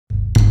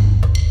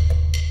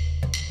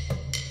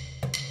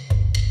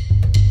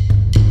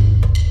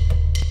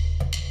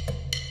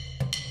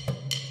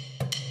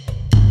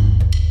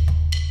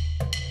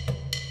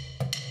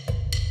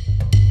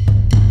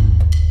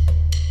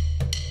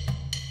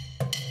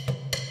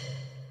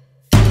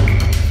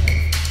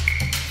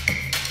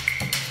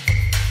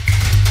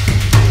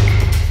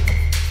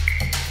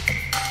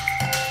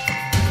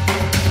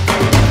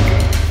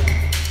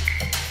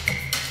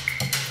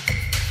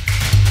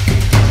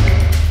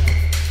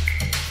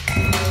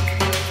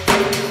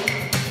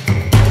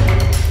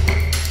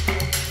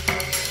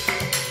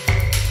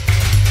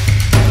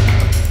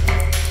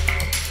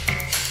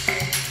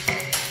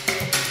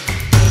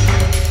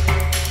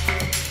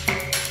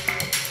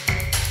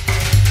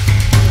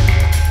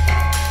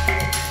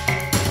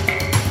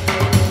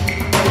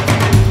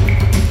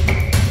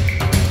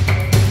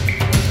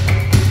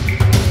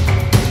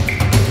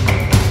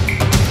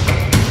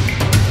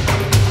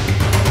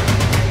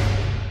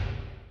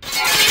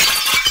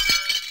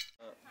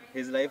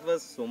life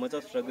was so much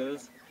of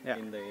struggles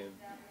in the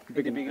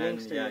beginning. In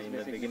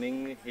the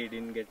beginning, he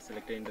didn't get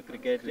selected in the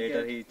cricket.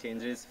 Later, he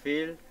changed his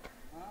field,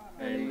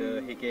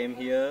 and he came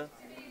here,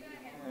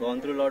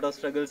 gone through a lot of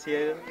struggles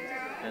here,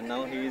 and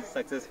now he is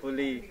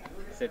successfully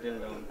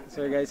settled down.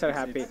 So you guys are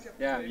happy?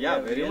 Yeah,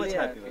 very much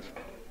happy.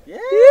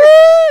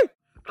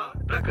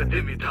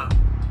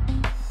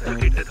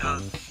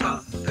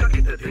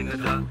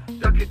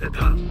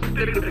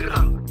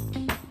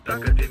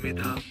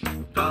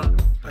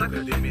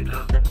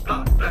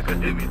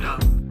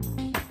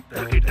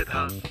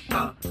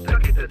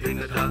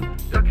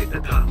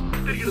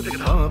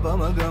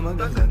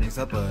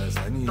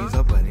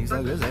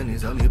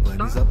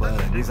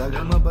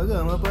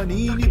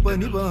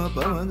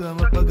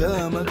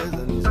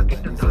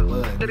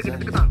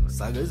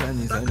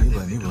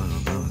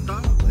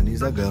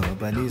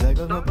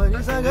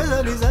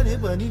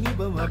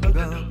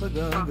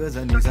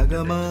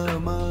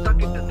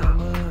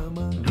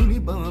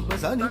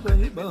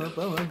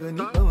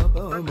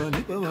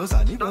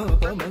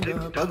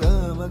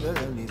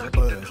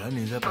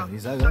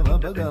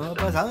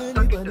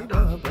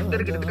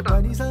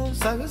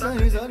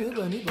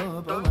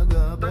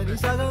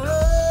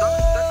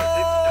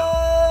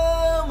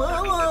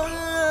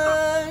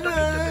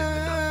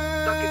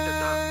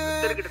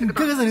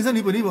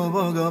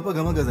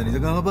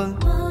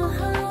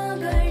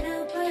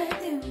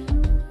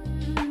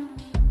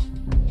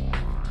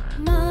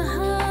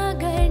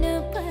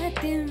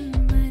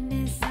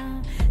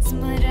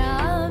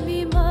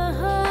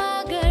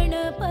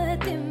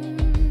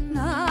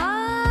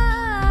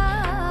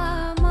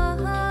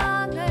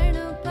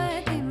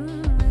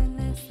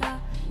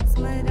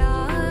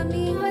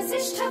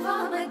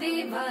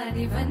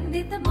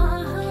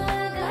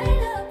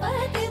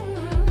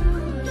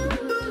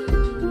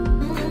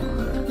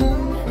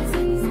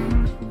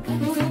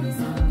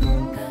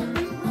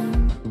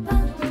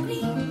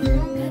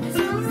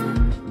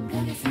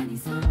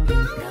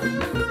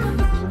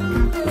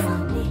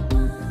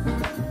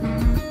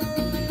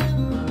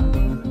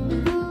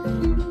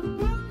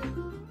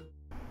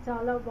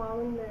 చాలా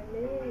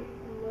బాగుందండి.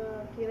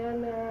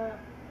 Kiran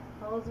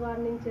house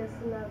warming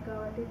చేస్తున్నారు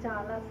కాబట్టి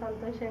చాలా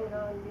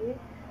సంతోషంగా ఉంది.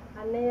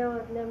 అన్నయ్య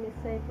వదిన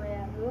miss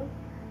అయిపోయారు.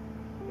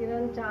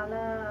 కిరణ్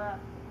చాలా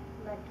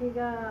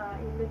లక్కీగా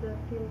ఇల్లు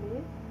దొరికింది.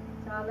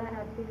 చాలా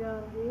హ్యాపీగా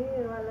ఉంది.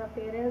 వాళ్ళ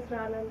పేరెంట్స్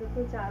రానందుకు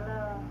చాలా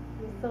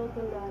మిస్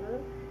అవుతున్నారు.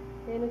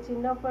 నేను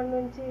చిన్నప్పటి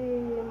నుంచి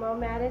మా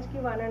మ్యారేజ్కి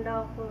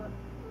 1.5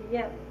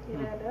 ఇయర్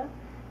కిరణ్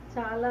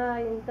చాలా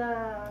ఇంత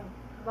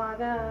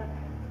బాగా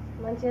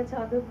మంచిగా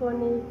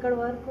చదువుకొని ఇక్కడి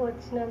వరకు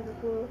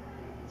వచ్చినందుకు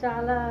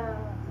చాలా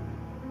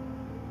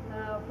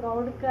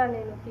ప్రౌడ్గా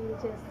నేను ఫీల్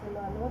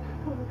చేస్తున్నాను.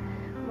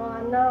 మా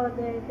అన్న వద్ద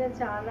అయితే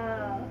చాలా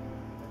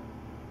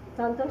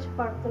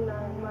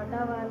సంతోషపడుతున్నాను అన్నమాట.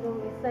 వాళ్ళు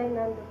మిస్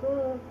అయినందుకు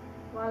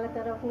వాళ్ళ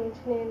తరఫు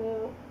నుంచి నేను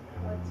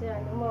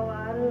వచ్చాను. మా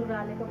వారు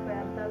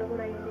రాలేకపోయారు, తను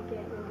కూడా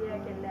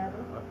ఇండియాకి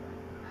వెళ్ళారు.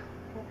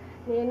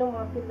 నేను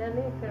మా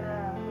పిల్లలు ఇక్కడ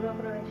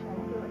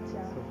గృహప్రవేశానికి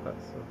వచ్చాను.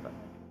 Super super.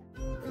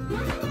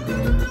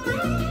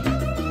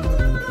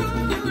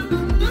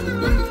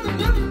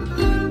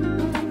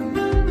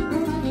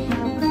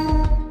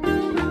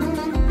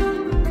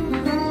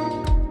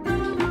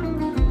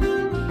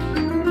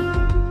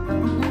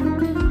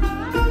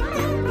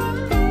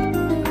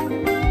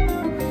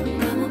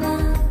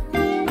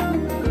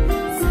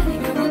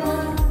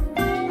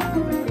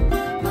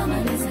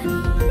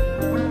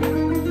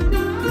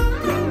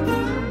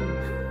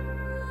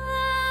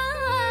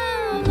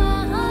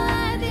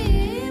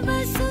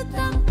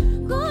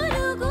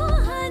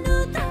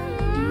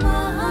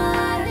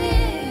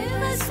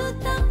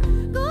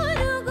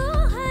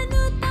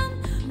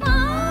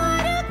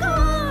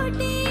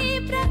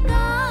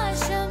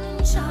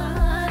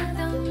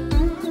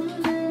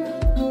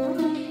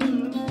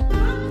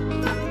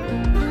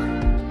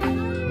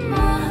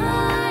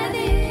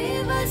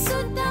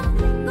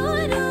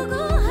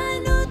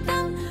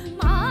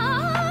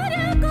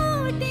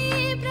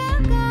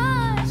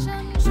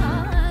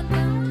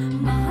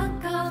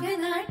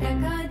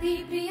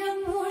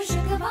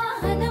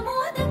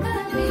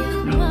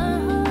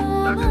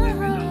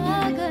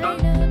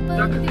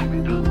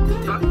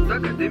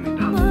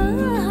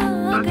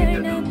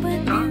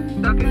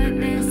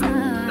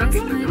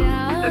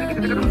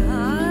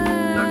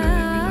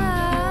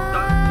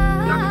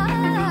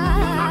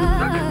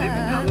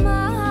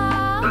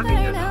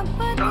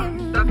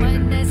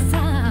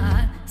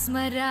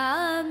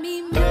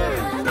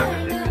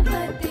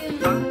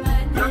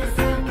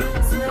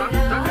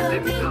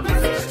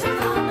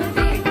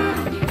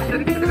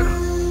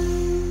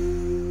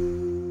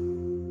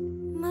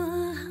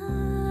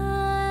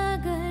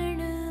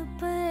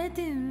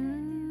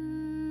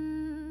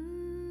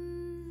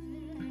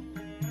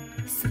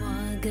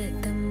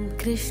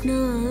 Krishna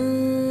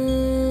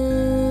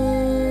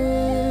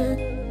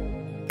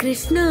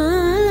Krishna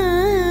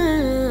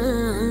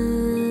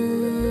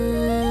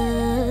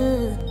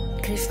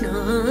Krishna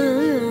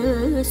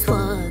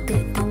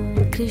Swagatam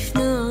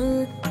Krishna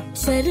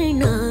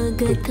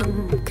Sharanagatam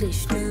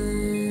Krishna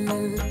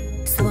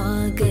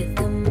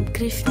Swagatam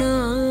Krishna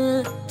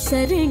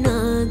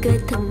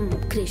शरणागतं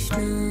Krishna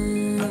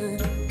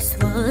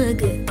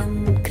स्वागतं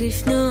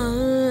कृष्ण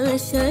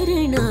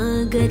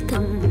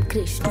शरणागतं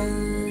कृष्ण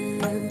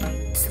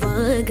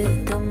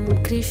स्वागतं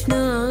कृष्ण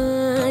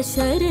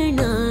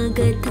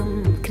शरणागतं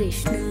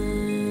कृष्ण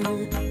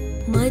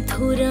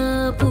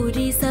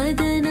मथुरापुरी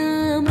सदना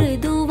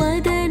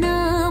मृदुवदना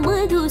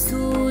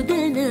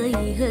मधुसूदन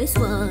इह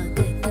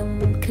स्वागतं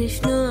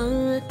कृष्ण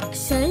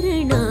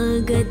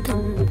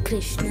शरणागतं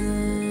कृष्ण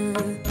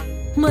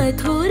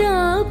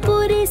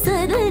मथुरापुरी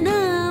सदना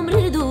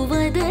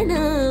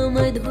मृदुवदना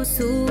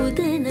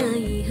मधुसूदन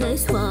इह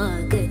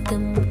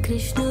स्वागतं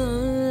कृष्ण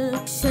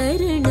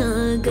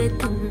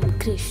शरणागतं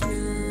कृष्ण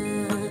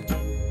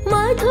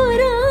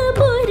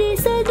मथुरापुरी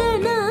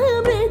सदना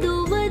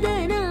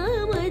मृदुवदना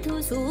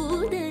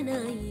मधुसूदन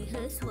इह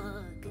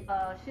स्वागतं.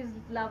 She's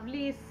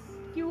lovely,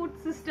 cute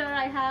sister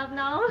I have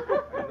now.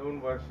 I've known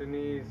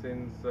Varshini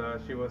since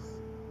she was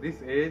this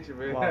age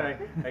when I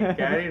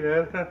carried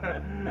her.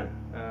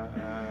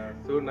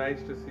 So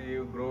nice to see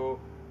you grow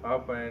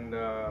up and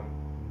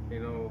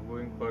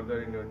going further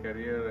in your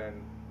career and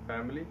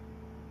family.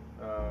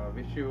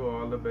 Wish you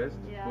all the best,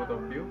 both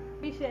of you.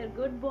 We share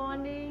good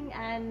bonding,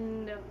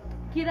 and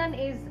Kiran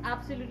is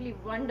absolutely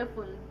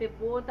wonderful. They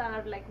both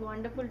are like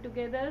wonderful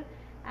together,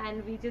 and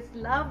we just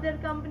love their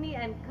company,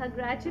 and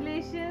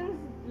congratulations,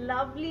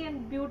 lovely and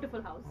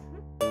beautiful house.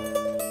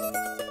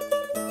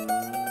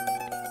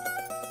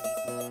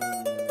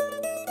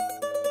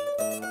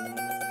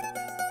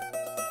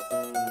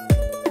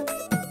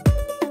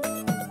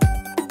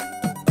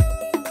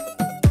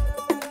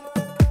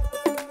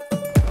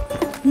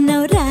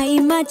 नवराई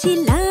माझी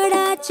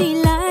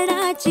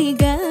लाडाची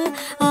ग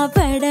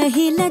आवड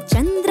हिला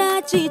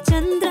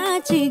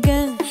चंद्राची ग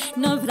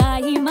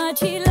नवराई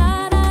माझी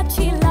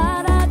लाडाची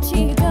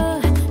ग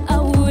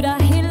आवडा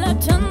हिला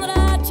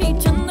चंद्राची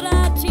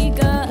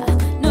ग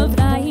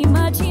नवराई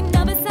माझी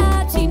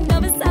नवसाची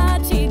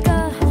ग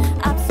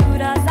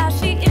अप्सरा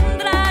जाशी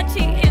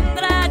इंद्राची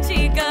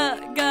ग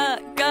ग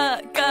ग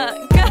ग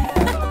ग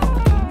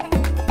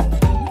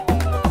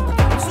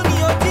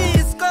सुनियो जी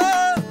इसको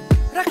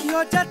रखियो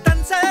जतन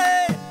से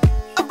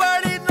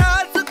बड़ी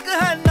नाजुक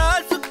है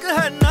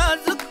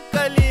नाजुक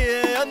कलिए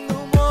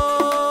अनमोल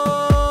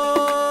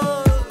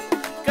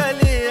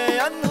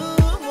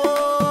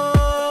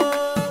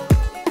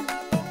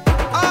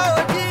आओ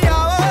जी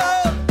आओ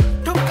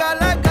ठुमका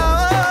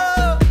लगाओ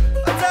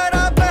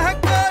जरा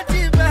बहको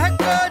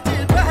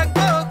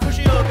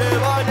खुशियों के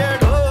बाजे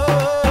ढोल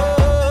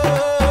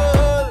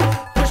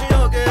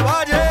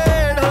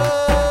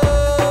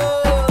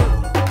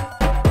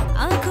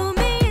आँखों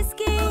में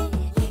इसके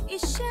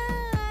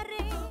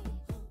इशारे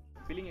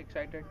Feeling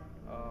excited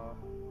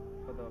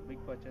for the big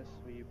purchase.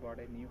 We bought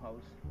a new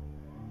house.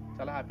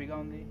 చాలా హ్యాపీగా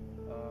ఉంది.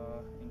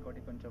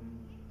 ఇంకోటి కొంచెం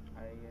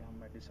I am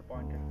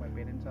disappointed. My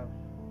parents are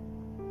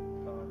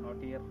not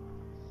here.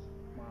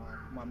 మా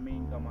మమ్మీ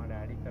ఇంకా మా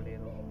డాడీ ఇంకా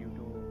లేరు డ్యూ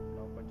టు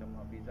కొంచెం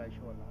వీసా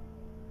ఇష్యూ వల్ల.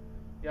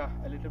 Yeah,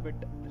 a little bit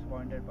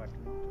disappointed, but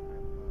I'm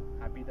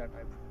happy that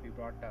we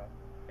brought a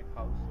big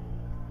house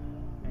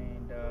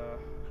and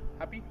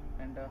happy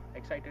and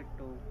excited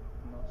to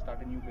start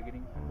a new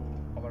beginning to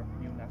our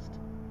new nest.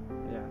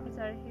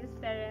 Or his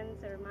parents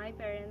or my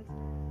parents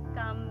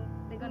come,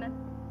 they're gonna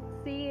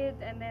see it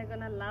and they're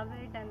gonna love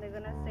it, and they're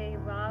gonna say,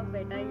 wow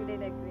beta, you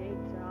did a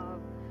great job,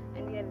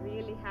 and we are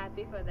really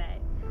happy for that.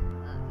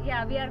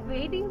 We are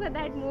waiting for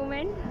that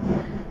moment.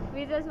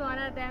 We just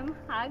want them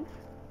hug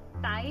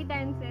tight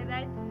and say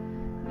that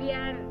we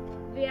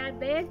are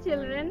their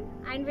children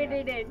and we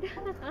did it.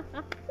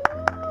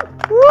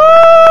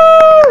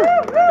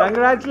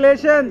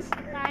 Congratulations!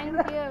 Thank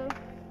you.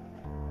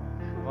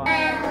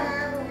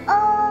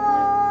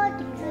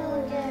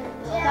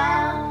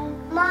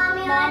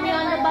 Mommy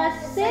on the bus,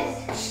 sit.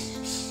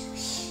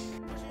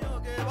 खुशियों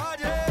के बाजे